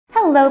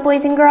Hello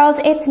boys and girls,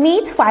 it's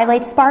me,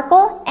 Twilight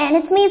Sparkle, and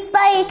it's me,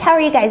 Spike. How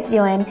are you guys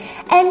doing?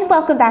 And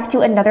welcome back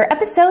to another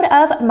episode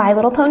of My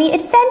Little Pony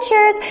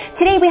Adventures.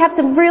 Today we have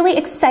some really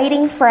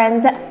exciting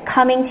friends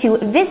coming to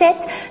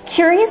visit,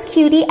 Curious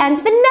Cutie and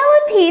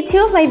Vanellope,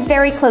 two of my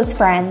very close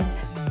friends.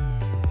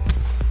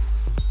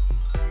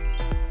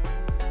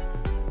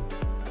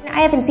 I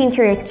haven't seen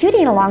Curious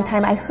Cutie in a long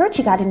time. I heard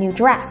she got a new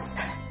dress.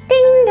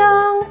 Ding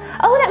dong!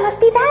 Oh, that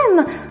must be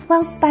them!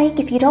 Well, Spike,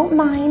 if you don't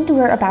mind,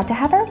 we're about to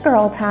have our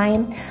girl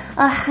time.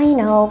 I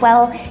know.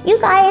 Well,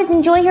 you guys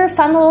enjoy your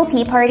fun little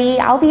tea party.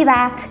 I'll be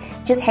back,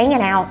 just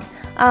hanging out.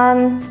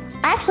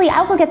 Actually,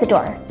 I'll go get the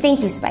door. Thank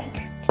you, Spike.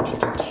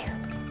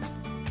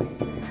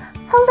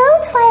 Hello,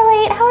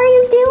 Twilight. How are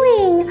you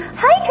doing?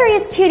 Hi,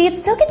 Curious Cutie.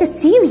 It's so good to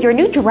see you. Your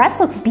new dress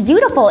looks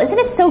beautiful. Isn't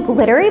it so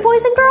glittery,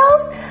 boys and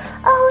girls?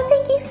 Oh,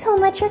 thank you so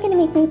much. You're gonna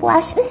make me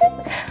blush.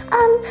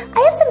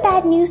 I have some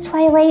bad news,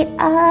 Twilight.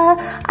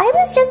 I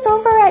was just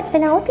over at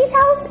Vanellope's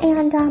house,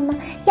 and,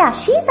 yeah,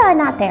 she's,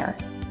 not there.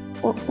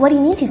 What do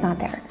you mean she's not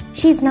there?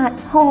 She's not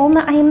home.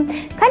 I'm kind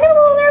of a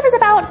little nervous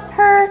about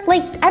her.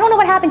 Like, I don't know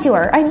what happened to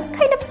her. I'm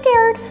kind of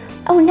scared.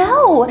 Oh,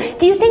 no.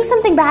 Do you think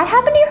something bad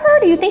happened to her?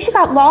 Do you think she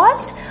got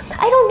lost?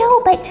 I don't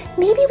know, but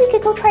maybe we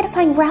could go try to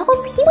find Ralph.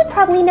 He would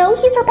probably know.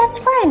 He's her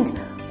best friend.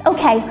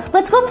 Okay,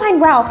 let's go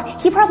find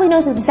Ralph. He probably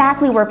knows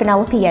exactly where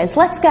Vanellope is.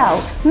 Let's go.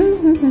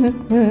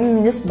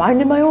 Just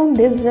minding my own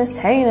business,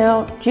 hanging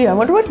out. Gee, I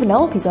wonder what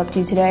Vanellope's up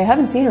to today. I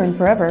haven't seen her in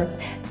forever.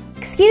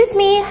 Excuse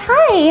me,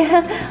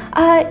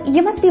 hi.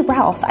 You must be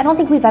Ralph. I don't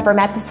think we've ever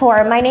met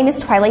before. My name is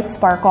Twilight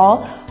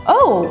Sparkle.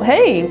 Oh,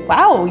 hey,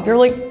 wow, you're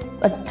like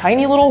a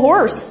tiny little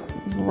horse.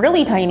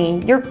 Really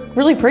tiny. You're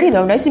really pretty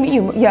though. Nice to meet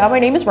you. Yeah, my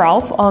name is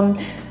Ralph.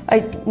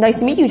 Nice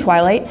to meet you,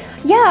 Twilight.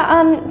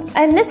 Yeah,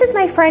 and this is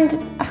my friend,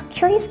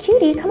 Curious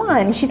Cutie. Come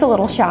on, she's a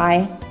little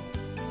shy.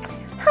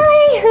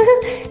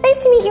 Hi,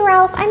 nice to meet you,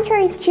 Ralph. I'm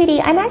Curious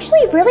Cutie. I'm actually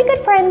really good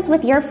friends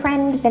with your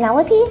friend,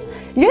 Vanellope.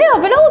 Yeah,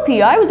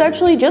 Vanellope. I was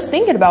actually just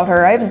thinking about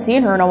her. I haven't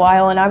seen her in a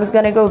while, and I was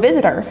gonna go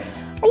visit her.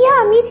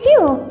 Yeah, me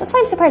too. That's why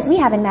I'm surprised we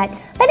haven't met.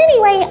 But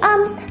anyway,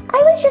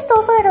 I was just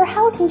over at her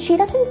house, and she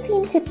doesn't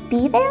seem to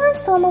be there,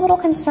 so I'm a little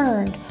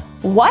concerned.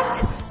 What?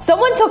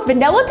 Someone took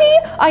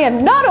Vanellope? I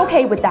am not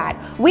okay with that.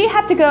 We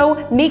have to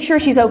go make sure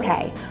she's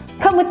okay.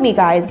 Come with me,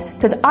 guys,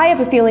 because I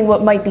have a feeling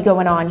what might be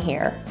going on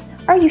here.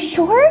 Are you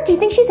sure? Do you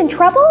think she's in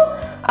trouble?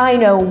 I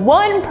know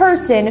one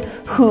person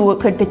who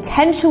could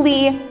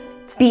potentially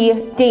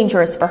be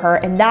dangerous for her,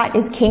 and that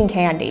is King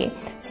Candy.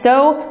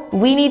 So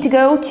we need to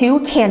go to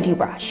Candy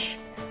Rush.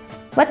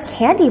 What's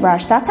Candy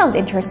Rush? That sounds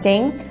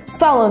interesting.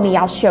 Follow me,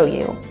 I'll show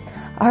you.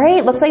 All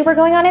right, looks like we're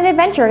going on an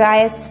adventure,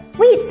 guys.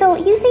 Wait, so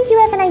you think you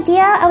have an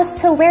idea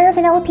as to where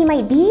Vanellope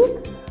might be?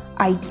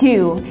 I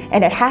do,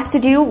 and it has to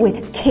do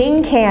with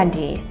King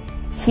Candy.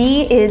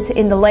 He is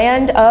in the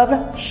land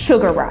of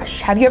Sugar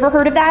Rush. Have you ever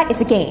heard of that?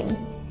 It's a game.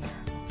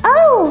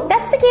 Oh,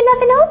 that's the game that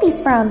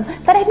Vanellope's from,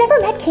 but I've never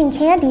met King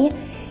Candy.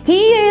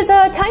 He is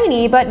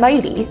tiny but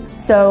mighty,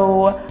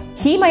 so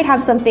he might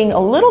have something a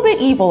little bit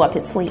evil up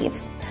his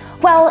sleeve.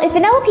 Well, if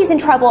Vanellope's in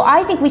trouble,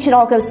 I think we should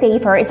all go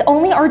save her. It's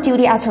only our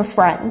duty as her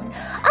friends.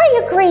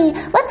 I agree.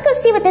 Let's go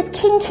see what this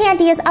King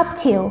Candy is up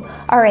to.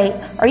 All right,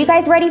 are you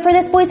guys ready for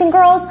this, boys and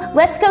girls?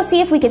 Let's go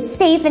see if we could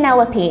save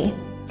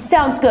Vanellope.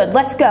 Sounds good.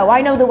 Let's go.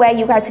 I know the way.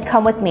 You guys can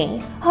come with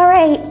me. All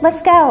right,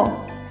 let's go.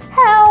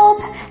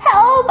 Help!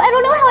 Help! I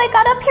don't know how I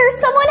got up here.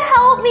 Someone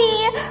help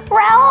me!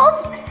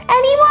 Ralph!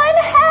 Anyone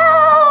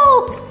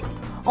help!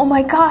 Oh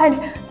my god,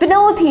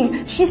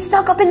 Vanellope, she's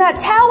stuck up in that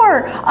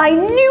tower. I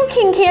knew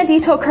King Candy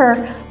took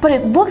her, but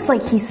it looks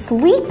like he's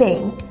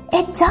sleeping.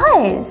 It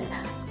does.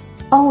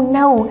 Oh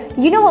no,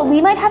 you know what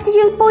we might have to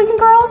do, boys and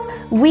girls?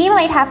 We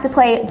might have to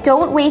play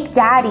Don't Wake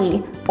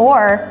Daddy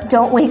or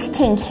Don't Wake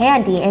King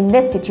Candy in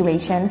this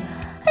situation.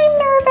 I'm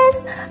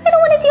nervous. I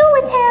don't want to deal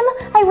with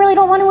him. I really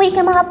don't want to wake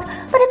him up,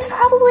 but it's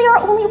probably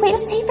our only way to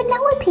save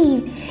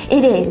Vanellope.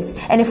 It is,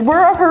 and if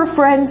we're her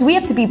friends, we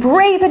have to be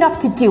brave enough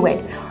to do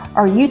it.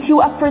 Are you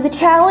two up for the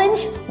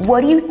challenge? What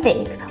do you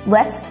think?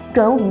 Let's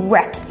go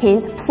wreck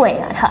his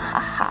plan. Ha ha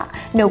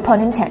ha. No pun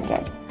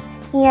intended.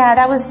 Yeah,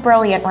 that was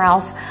brilliant,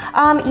 Ralph.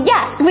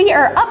 Yes, we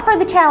are up for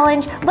the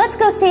challenge. Let's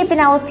go save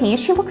Vanellope.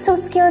 She looks so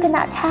scared in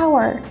that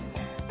tower.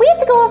 We have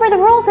to go over the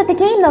rules of the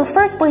game though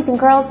first, boys and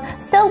girls.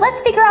 So let's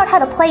figure out how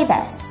to play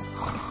this.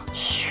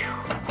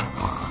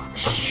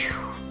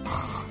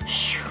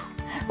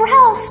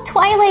 Ralph,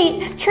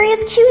 Twilight,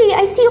 Curious Cutie,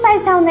 I see you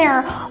guys down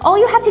there. All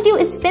you have to do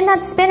is spin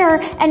that spinner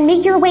and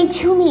make your way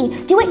to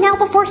me. Do it now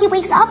before he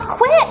wakes up,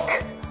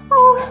 quick!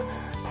 Oh,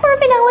 poor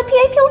Vanellope,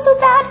 I feel so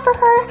bad for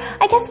her.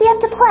 I guess we have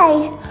to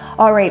play.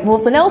 All right, well,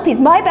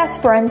 Vanellope's my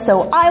best friend,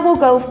 so I will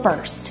go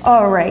first.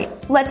 All right,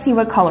 let's see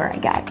what color I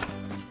get.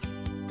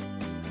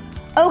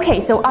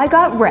 Okay, so I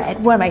got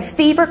red, one of my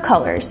favorite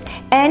colors,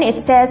 and it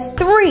says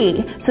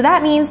 3. So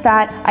that means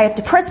that I have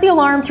to press the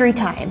alarm 3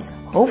 times.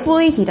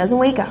 Hopefully he doesn't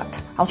wake up.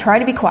 I'll try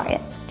to be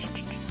quiet.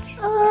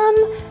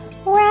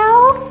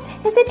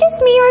 Ralph, is it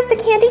just me or is the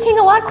Candy King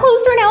a lot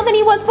closer now than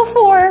he was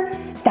before?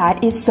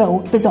 That is so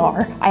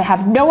bizarre. I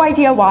have no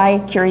idea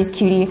why, Curious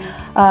Cutie.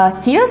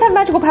 He does have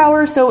magical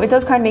powers, so it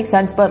does kind of make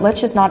sense, but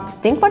let's just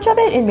not think much of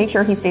it and make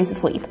sure he stays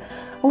asleep.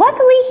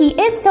 Luckily, he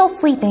is still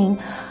sleeping.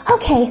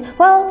 Okay,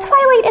 well,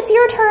 Twilight, it's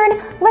your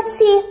turn. Let's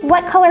see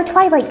what color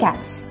Twilight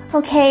gets.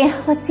 Okay,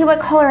 let's see what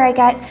color I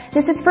get.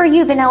 This is for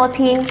you,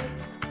 Vanellope.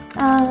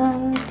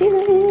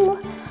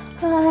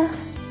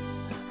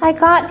 I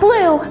got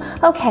blue.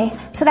 Okay,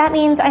 so that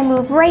means I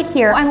move right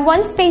here. I'm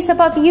one space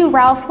above you,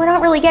 Ralph. We're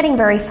not really getting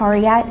very far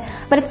yet,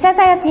 but it says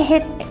I have to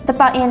hit the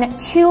button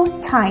 2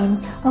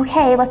 times.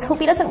 Okay, let's hope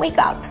he doesn't wake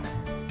up.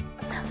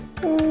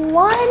 1,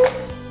 2.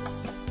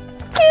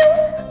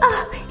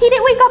 Oh, he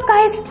didn't wake up,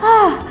 guys.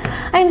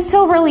 Oh, I'm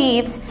so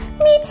relieved.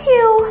 Me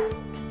too.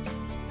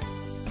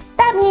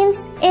 That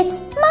means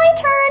it's my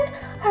turn.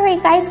 All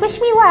right, guys, wish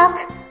me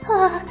luck.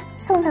 Oh,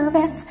 so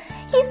nervous.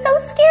 He's so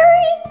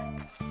scary.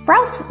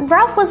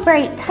 Ralph was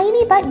very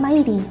tiny but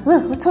mighty.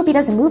 Ugh, let's hope he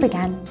doesn't move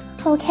again.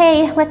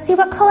 Okay, let's see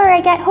what color I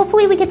get.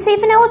 Hopefully we could save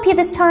Vanellope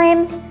this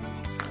time.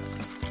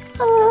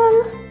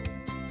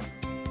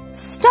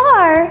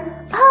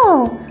 Star?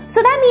 Oh,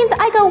 so that means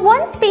I go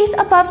 1 space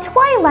above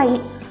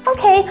Twilight.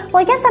 Okay, well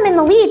I guess I'm in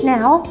the lead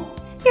now.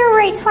 You're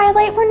right,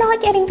 Twilight, we're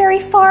not getting very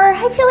far.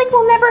 I feel like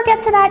we'll never get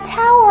to that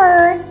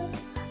tower.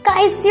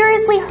 Guys,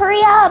 seriously,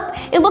 hurry up.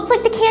 It looks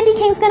like the Candy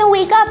King's gonna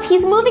wake up.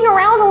 He's moving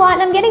around a lot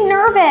and I'm getting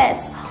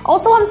nervous.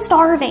 Also, I'm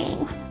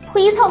starving.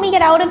 Please help me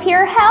get out of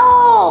here.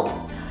 Help!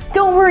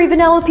 Don't worry,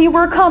 Vanellope,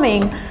 we're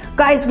coming.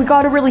 Guys, we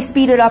gotta really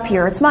speed it up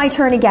here. It's my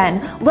turn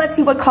again. Let's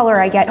see what color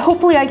I get.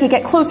 Hopefully I can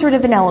get closer to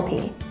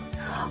Vanellope.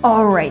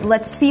 Alright,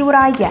 let's see what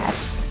I get.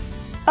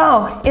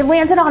 Oh, it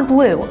landed on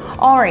blue.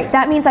 Alright,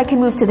 that means I can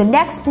move to the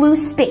next blue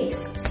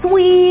space.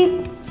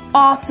 Sweet!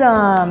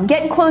 Awesome!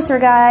 Getting closer,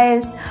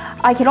 guys.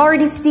 I can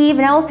already see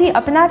Vanellope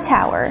up in that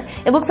tower.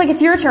 It looks like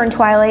it's your turn,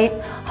 Twilight.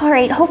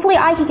 Alright, hopefully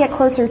I can get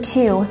closer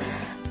too.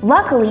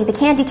 Luckily, the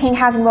Candy King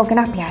hasn't woken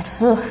up yet.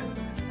 Ugh.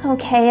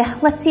 Okay,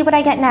 let's see what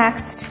I get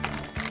next.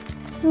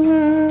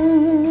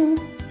 It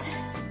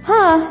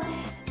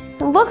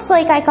looks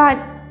like I got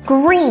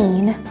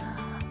green.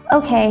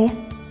 Okay,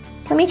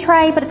 let me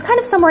try, but it's kind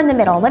of somewhere in the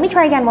middle. Let me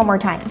try again one more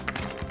time.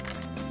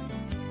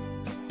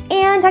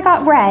 And I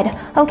got red.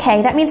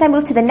 Okay, that means I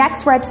move to the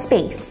next red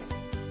space.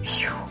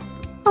 Phew.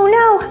 Oh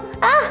no!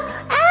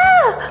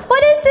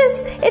 What is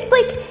this? It's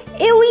like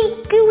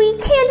ooey gooey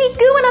candy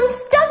goo and I'm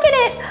stuck in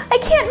it! I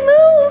can't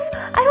move!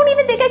 I don't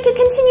even think I could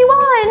continue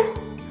on!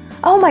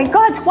 Oh my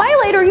god,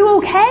 Twilight, are you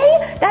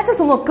okay? That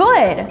doesn't look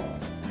good!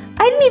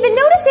 I didn't even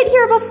notice it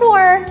here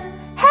before!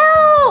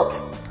 Help!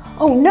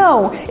 Oh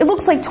no, it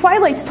looks like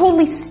Twilight's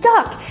totally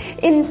stuck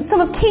in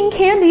some of King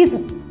Candy's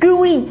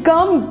gooey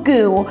gum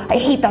goo. I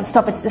hate that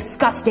stuff, it's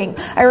disgusting.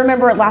 I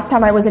remember it last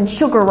time I was in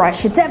Sugar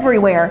Rush, it's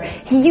everywhere.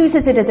 He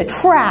uses it as a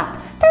trap.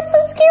 That's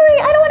so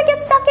scary, I don't want to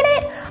get stuck in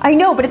it. I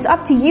know, but it's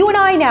up to you and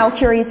I now,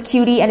 Curious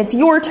Cutie, and it's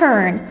your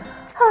turn.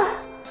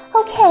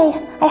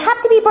 Okay, I have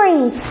to be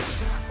brave.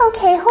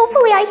 Okay,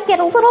 hopefully I can get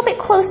a little bit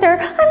closer.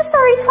 I'm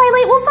sorry,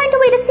 Twilight, we'll find a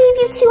way to save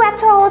you too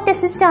after all of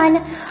this is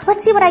done.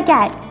 Let's see what I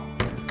get.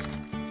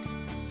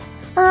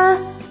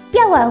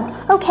 Yellow.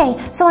 Okay,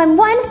 so I'm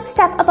 1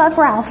 step above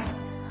Ralph.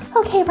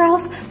 Okay,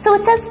 Ralph, so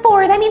it says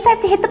 4. That means I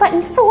have to hit the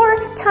button 4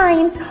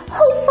 times.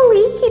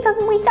 Hopefully he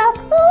doesn't wake up.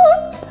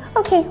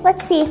 Okay,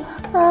 let's see.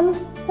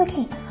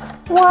 Okay.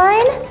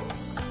 1,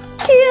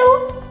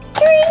 2,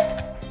 3,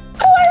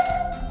 4.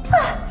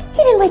 He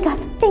didn't wake up.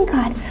 Thank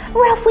God.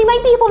 Ralph, we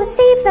might be able to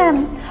save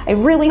them. I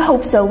really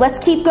hope so. Let's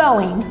keep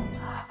going.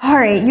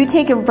 Alright, you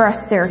take a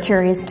rest there,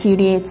 Curious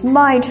Cutie. It's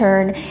my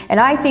turn, and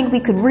I think we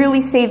could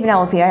really save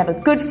Vanellope. I have a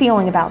good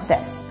feeling about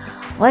this.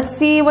 Let's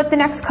see what the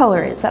next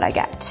color is that I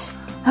get.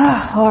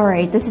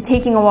 Alright, this is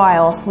taking a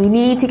while. We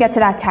need to get to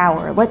that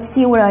tower. Let's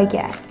see what I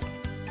get.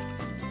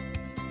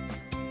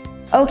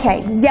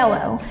 Okay,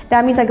 yellow.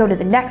 That means I go to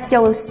the next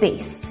yellow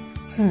space.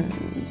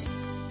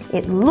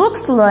 It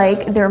looks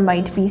like there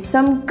might be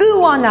some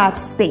goo on that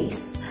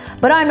space.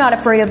 But I'm not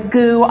afraid of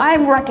goo.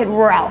 I'm Wreck-It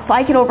Ralph.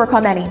 I can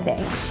overcome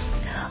anything.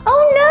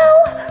 Oh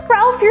no!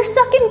 Ralph, you're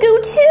stuck in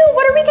goo too!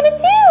 What are we gonna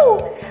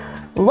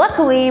do?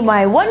 Luckily,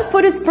 my 1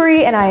 foot is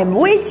free and I am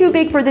way too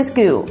big for this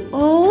goo.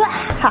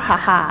 Ha ha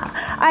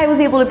ha. I was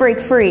able to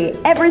break free.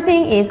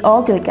 Everything is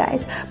all good,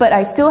 guys. But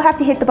I still have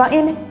to hit the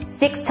button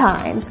 6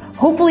 times.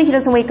 Hopefully he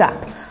doesn't wake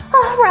up.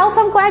 Oh, Ralph,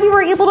 I'm glad you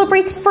were able to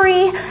break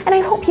free. And I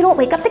hope you don't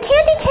wake up the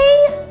Candy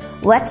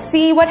King. Let's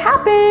see what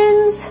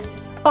happens.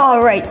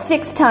 Alright,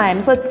 6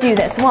 times. Let's do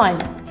this. 1,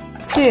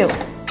 2,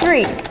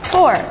 3,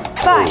 4,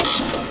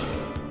 5.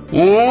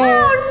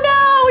 Oh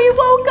no, he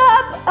woke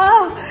up!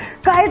 Oh,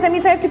 guys, that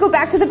means I have to go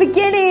back to the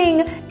beginning.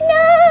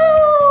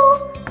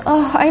 No!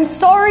 Oh, I'm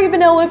sorry,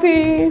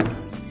 Vanellope.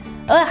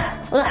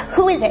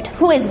 Who is it?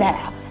 Who is there?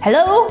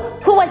 Hello?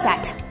 Who was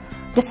that?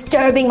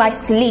 Disturbing my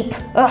sleep.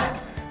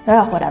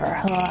 Whatever.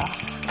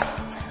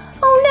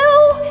 Oh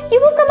no,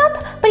 you woke him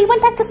up, but he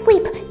went back to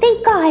sleep.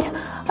 Thank God.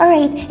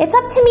 Alright, it's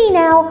up to me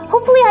now.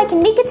 Hopefully I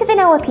can make it to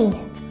Vanellope.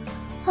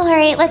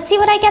 Alright, let's see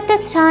what I get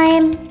this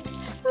time.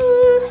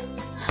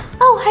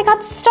 Oh, I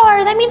got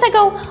star. That means I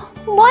go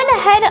one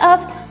ahead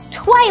of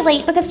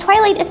Twilight, because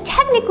Twilight is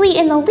technically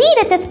in the lead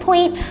at this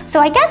point, so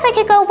I guess I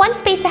could go one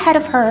space ahead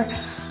of her.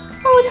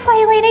 Oh,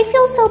 Twilight, I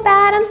feel so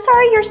bad. I'm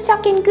sorry you're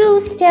stuck in goo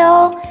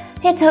still.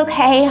 It's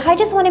okay. I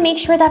just want to make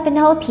sure that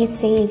Vanellope is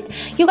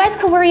saved. You guys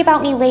can worry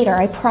about me later,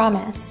 I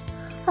promise.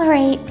 All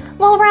right.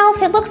 Well,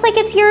 Ralph, it looks like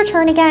it's your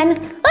turn again.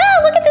 Ah,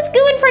 look at this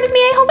goo in front of me.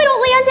 I hope I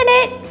don't land in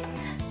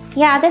it.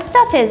 Yeah, this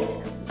stuff is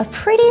a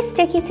pretty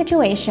sticky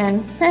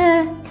situation.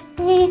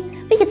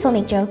 We could still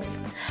make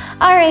jokes.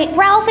 All right,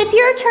 Ralph, it's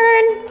your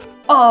turn.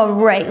 All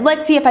right,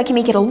 let's see if I can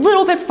make it a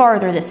little bit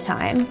farther this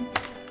time.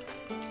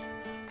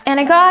 And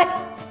I got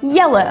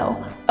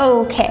yellow.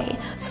 Okay,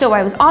 so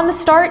I was on the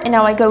start and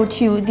now I go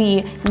to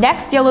the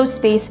next yellow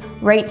space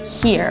right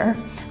here.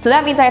 So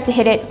that means I have to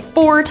hit it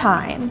 4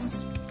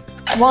 times.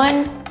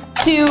 1,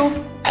 2,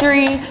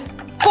 3,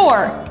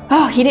 4.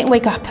 Oh, he didn't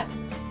wake up.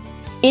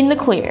 In the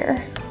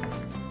clear.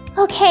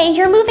 Okay,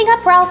 you're moving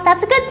up, Ralph.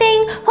 That's a good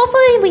thing.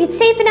 Hopefully we can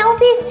save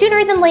Vanellope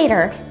sooner than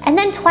later. And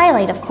then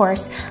Twilight, of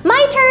course.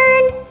 My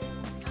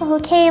turn.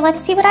 Okay,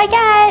 let's see what I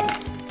get.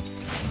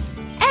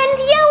 And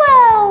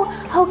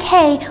yellow.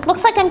 Okay,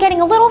 looks like I'm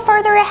getting a little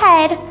farther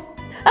ahead.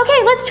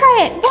 Okay, let's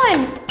try it.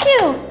 1,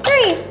 2,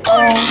 3, 4.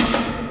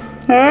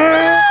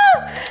 Oh,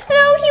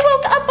 no, he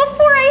woke up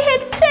before I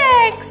hit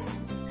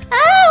 6.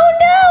 Oh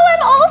no,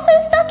 I'm also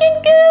stuck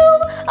in goo.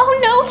 Oh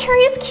no,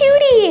 Curious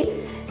Cutie.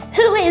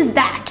 Who is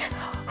that?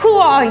 Who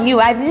are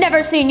you? I've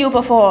never seen you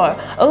before.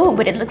 Oh,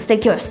 but it looks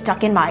like you're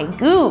stuck in my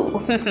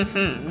goo.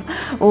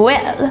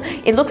 Well,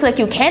 it looks like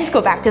you can't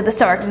go back to the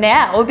start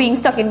now. Being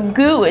stuck in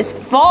goo is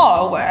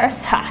far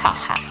worse. Ha ha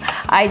ha.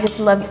 I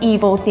just love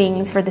evil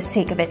things for the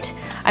sake of it.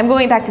 I'm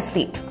going back to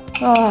sleep.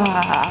 Oh,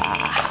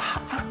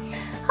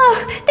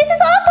 this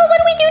is awful. What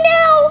do we do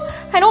now?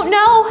 I don't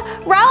know.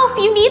 Ralph,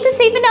 you need to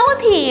save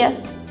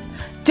Vanellope.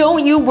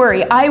 Don't you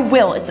worry, I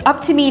will. It's up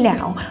to me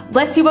now.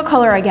 Let's see what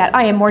color I get.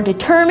 I am more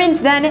determined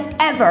than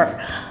ever.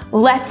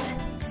 Let's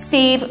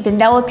save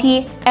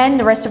Vanellope and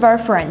the rest of our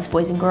friends,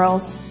 boys and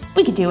girls.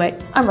 We could do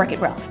it. I'm Wreck-It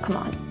Ralph, come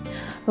on.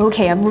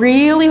 Okay, I'm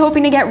really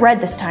hoping to get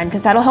red this time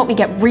because that'll help me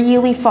get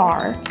really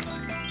far. And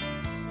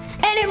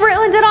it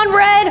landed on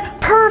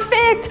red.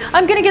 Perfect.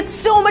 I'm gonna get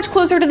so much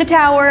closer to the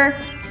tower.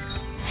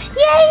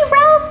 Yay,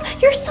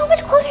 Ralph, you're so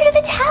much closer to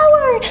the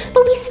tower,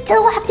 but we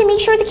still have to make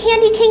sure the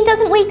Candy King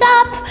doesn't wake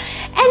up,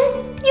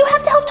 and you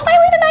have to help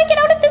Twilight and I get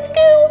out of this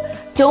goo.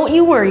 Don't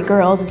you worry,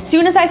 girls. As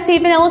soon as I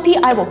save Vanellope,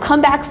 I will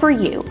come back for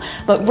you.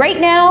 But right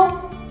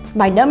now,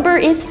 my number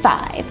is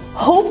 5.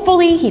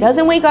 Hopefully, he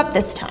doesn't wake up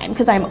this time,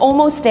 because I'm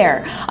almost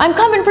there. I'm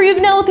coming for you,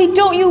 Vanellope,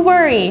 don't you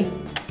worry.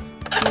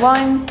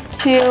 1,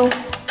 2,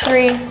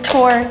 3,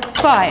 4,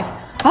 5.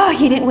 Oh,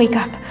 he didn't wake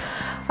up.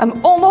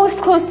 I'm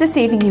almost close to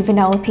saving you,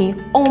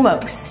 Vanellope.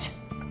 Almost.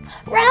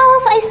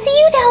 Ralph, I see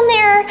you down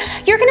there.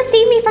 You're gonna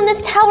save me from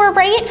this tower,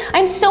 right?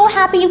 I'm so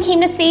happy you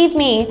came to save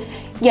me.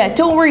 Yeah,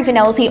 don't worry,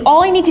 Vanellope.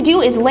 All I need to do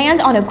is land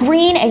on a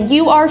green and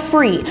you are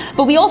free.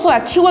 But we also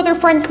have 2 other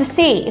friends to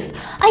save.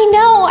 I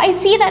know. I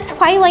see that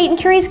Twilight and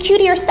Curious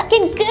Cutie are stuck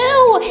in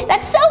goo.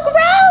 That's so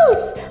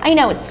gross. I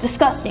know, it's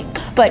disgusting.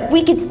 But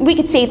we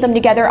could save them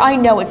together. I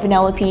know it,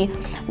 Vanellope.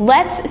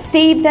 Let's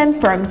save them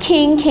from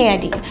King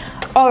Candy.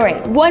 All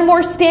right, one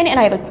more spin and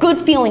I have a good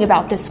feeling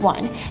about this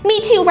one. Me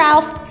too,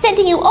 Ralph.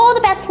 Sending you all the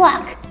best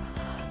luck.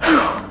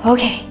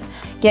 Okay,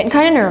 getting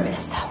kind of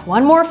nervous.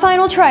 One more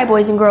final try,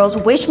 boys and girls.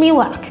 Wish me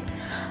luck.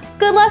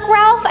 Good luck,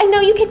 Ralph. I know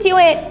you could do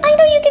it. I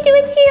know you could do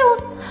it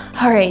too.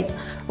 All right,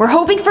 we're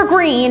hoping for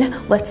green.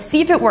 Let's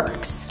see if it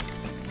works.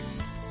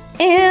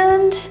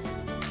 And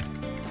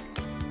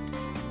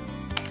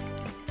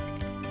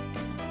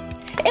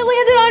it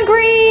landed on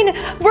green.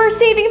 We're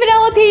saving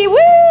Vanellope.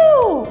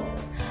 Woo!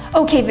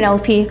 Okay,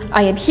 Vanellope,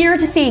 I am here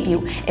to save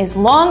you, as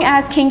long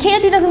as King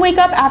Candy doesn't wake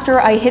up after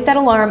I hit that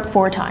alarm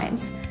 4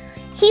 times.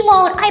 He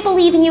won't. I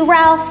believe in you,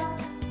 Ralph.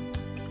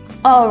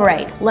 All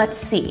right, let's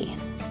see.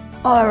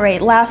 All right,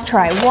 last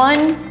try.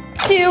 1,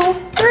 2,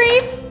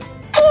 3,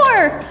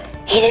 4.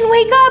 He didn't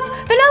wake up.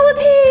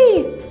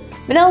 Vanellope!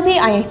 Vanellope,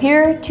 I am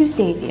here to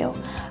save you.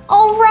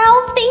 Oh,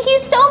 Ralph, thank you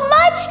so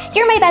much.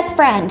 You're my best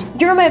friend.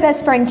 You're my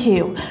best friend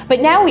too. But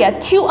now we have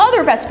 2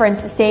 other best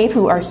friends to save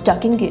who are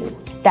stuck in goo.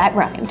 That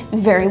rhymed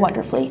very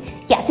wonderfully.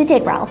 Yes, it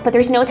did, Ralph, but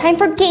there's no time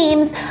for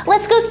games.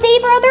 Let's go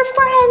save our other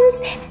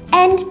friends.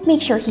 And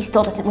make sure he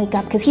still doesn't wake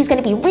up because he's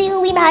gonna be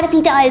really mad if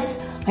he does.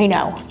 I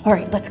know. All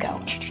right, let's go.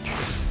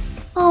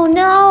 Oh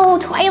no,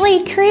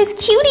 Twilight, Curious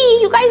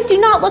Cutie, you guys do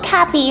not look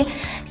happy.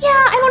 Yeah,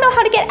 I don't know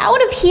how to get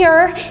out of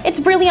here. It's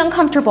really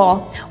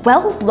uncomfortable.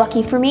 Well,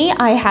 lucky for me,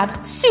 I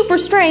have super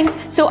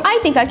strength, so I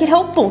think I could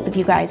help both of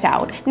you guys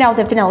out now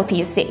that Vanellope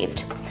is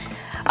saved.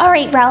 All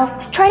right,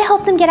 Ralph, try to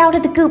help them get out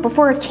of the goo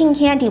before King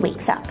Candy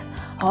wakes up.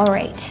 All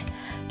right,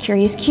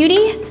 Curious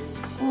Cutie.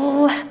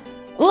 Ooh.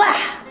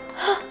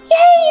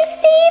 Yay, you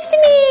saved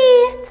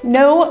me!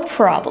 No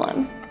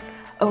problem.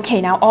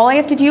 Okay, now all I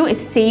have to do is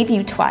save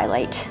you,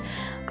 Twilight.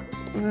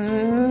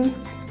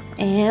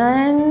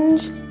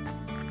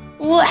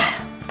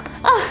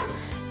 Oh,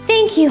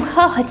 thank you.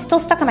 Oh, it's still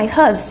stuck on my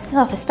hooves.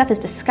 Oh, this stuff is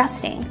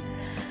disgusting.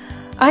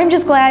 I'm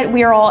just glad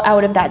we are all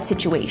out of that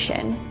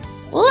situation.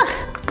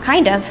 Ugh,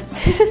 kind of.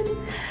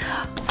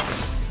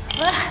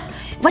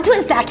 What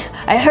was that?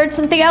 I heard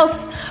something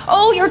else.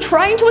 Oh, you're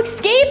trying to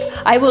escape?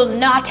 I will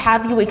not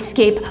have you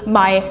escape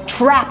my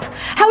trap.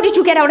 How did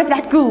you get out of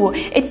that goo?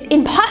 It's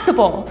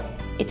impossible.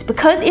 It's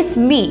because it's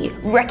me,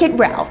 Wreck-It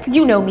Ralph.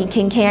 You know me,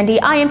 King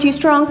Candy. I am too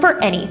strong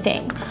for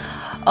anything.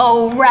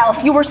 Oh,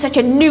 Ralph, you were such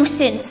a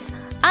nuisance.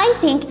 I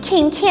think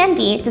King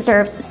Candy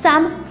deserves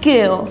some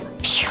goo.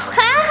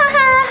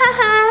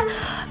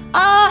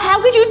 How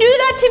could you do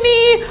that to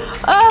me?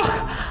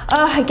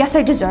 I guess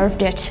I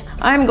deserved it.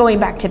 I'm going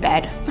back to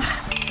bed.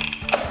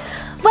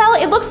 Well,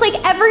 it looks like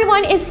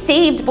everyone is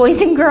saved,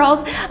 boys and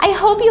girls. I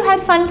hope you had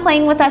fun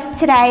playing with us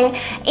today.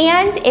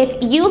 And if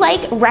you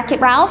like Wreck-It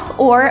Ralph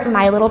or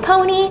My Little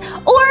Pony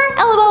or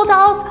LOL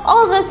Dolls,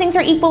 all of those things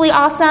are equally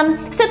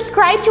awesome.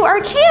 Subscribe to our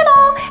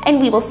channel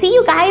and we will see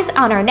you guys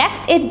on our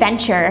next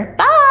adventure.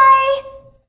 Bye!